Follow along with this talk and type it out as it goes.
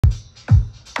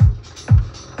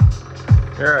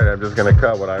Alright, I'm just going to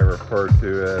cut what I refer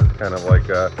to as kind of like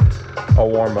a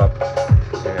warm-up.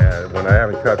 And when I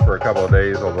haven't cut for a couple of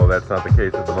days, although that's not the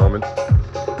case at the moment,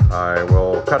 I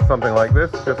will cut something like this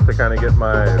just to kind of get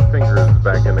my fingers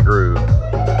back in the groove.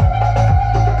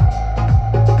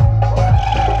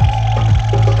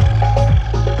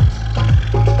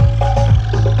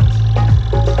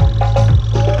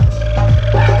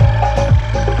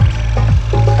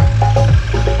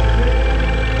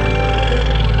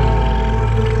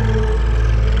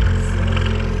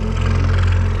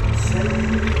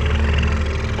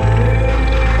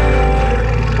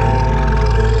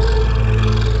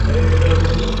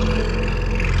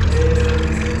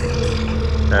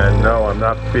 And no, I'm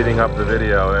not speeding up the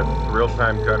video, it's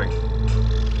real-time cutting.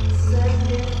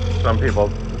 Some people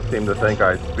seem to think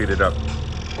I speed it up.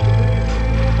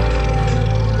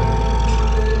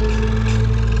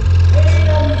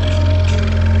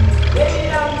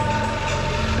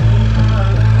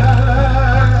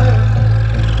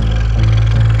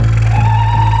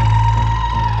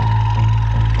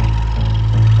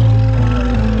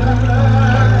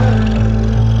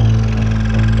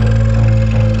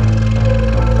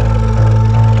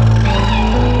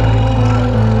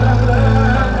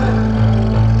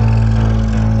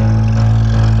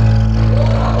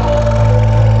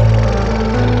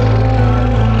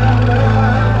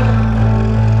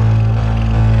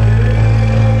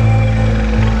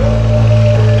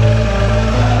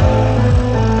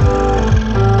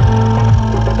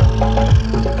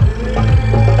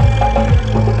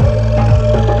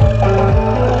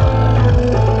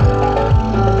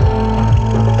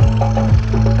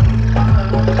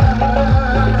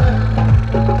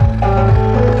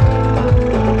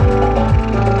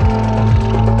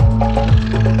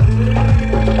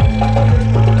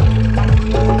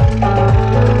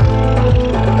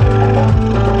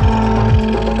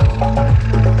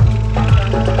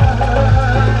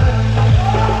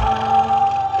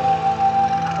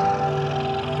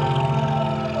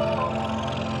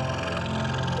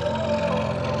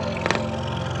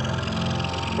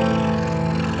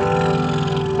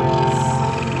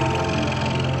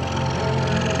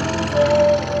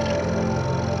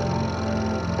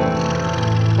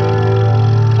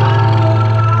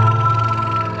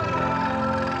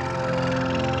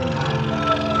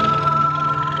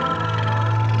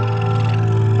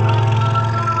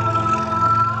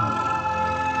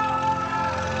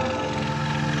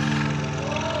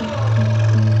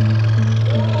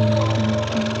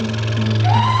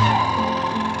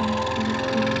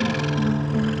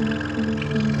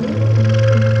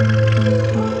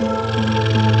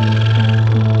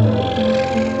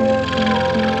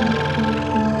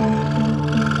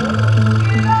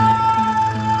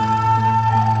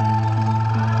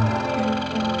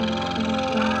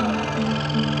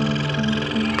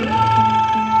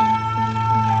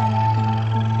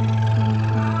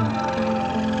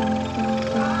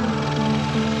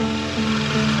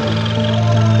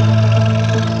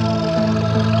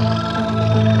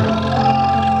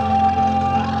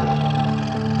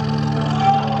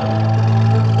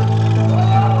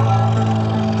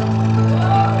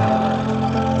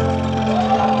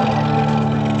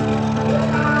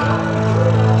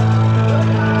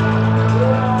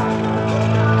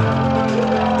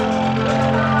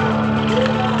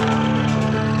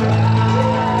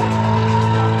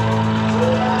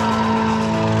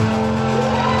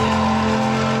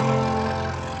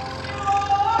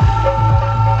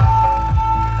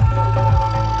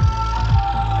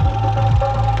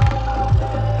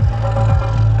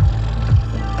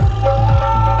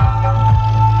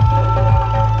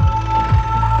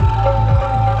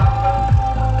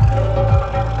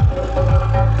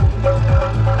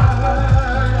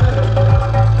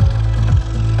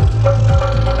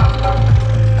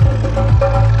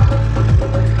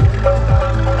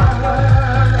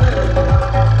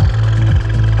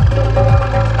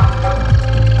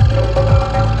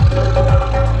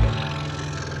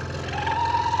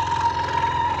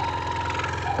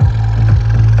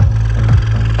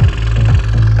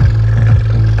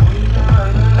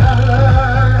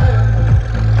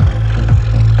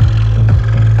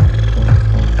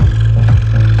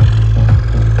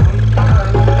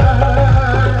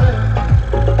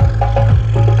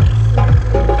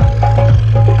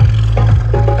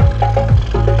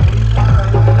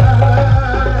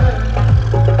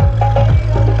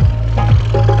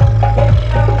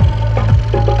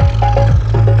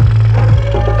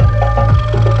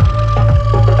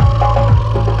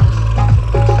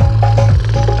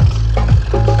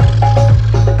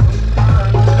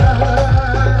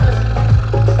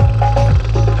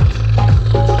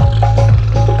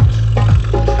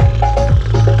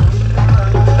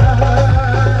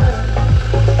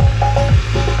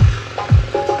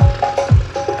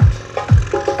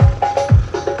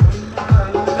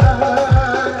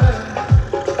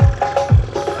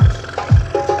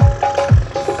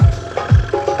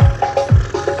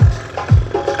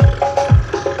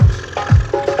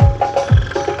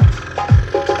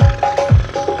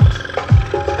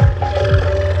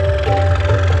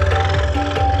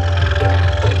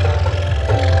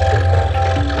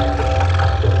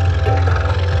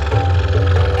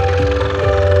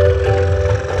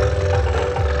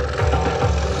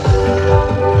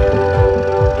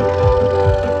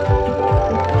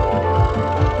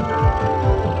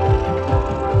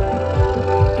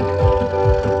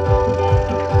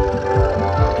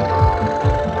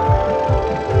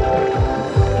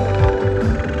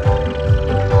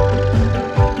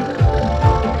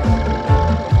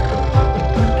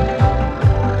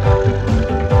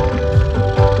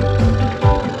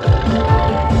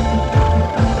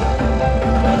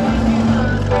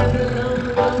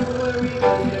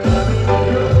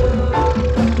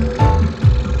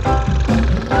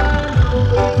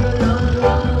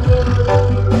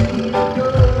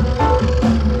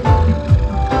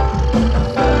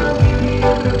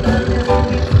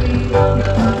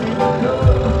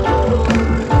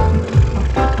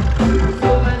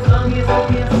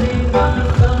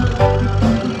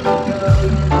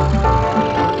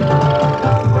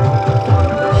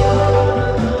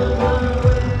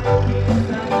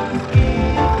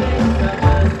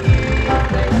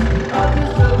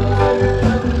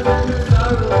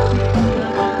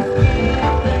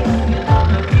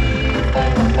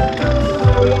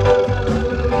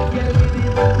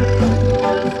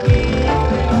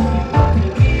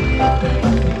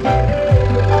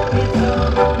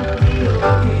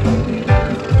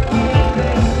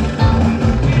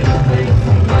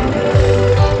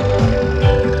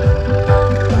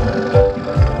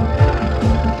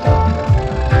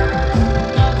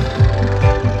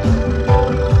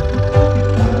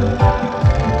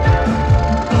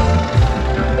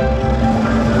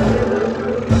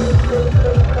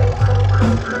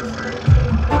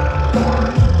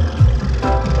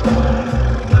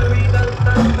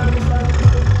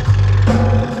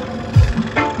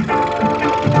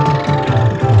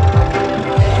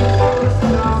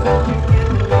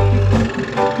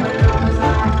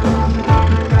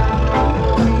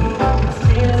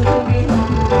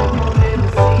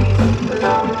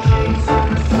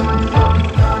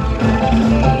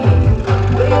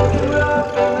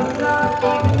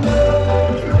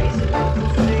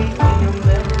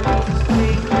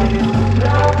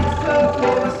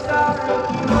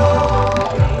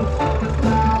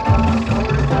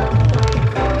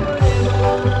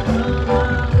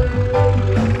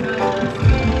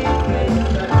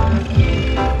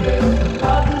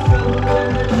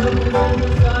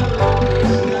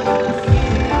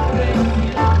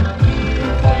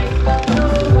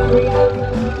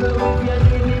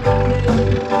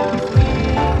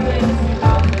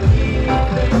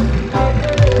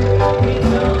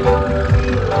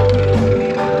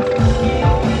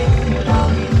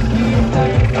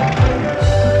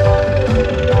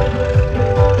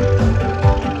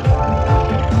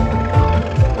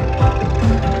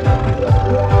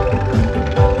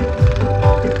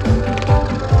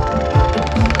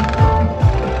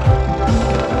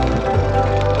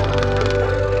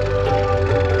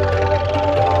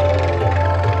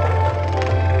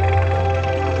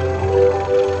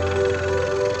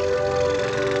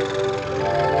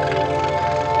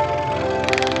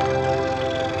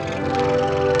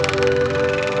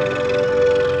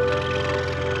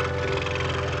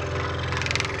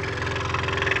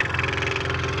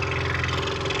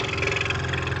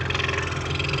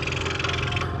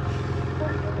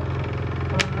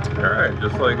 And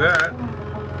just like that,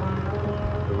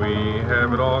 we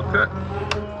have it all cut.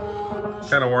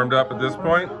 Kind of warmed up at this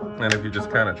point, and if you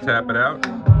just kind of tap it out,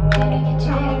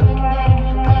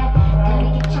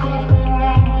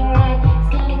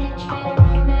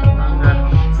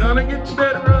 it's gonna get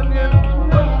better on you.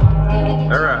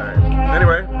 All right.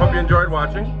 Anyway, hope you enjoyed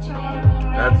watching.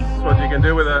 That's what you can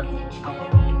do with a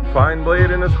fine blade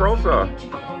and a scroll saw.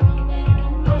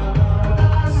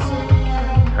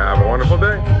 Have a wonderful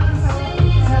day.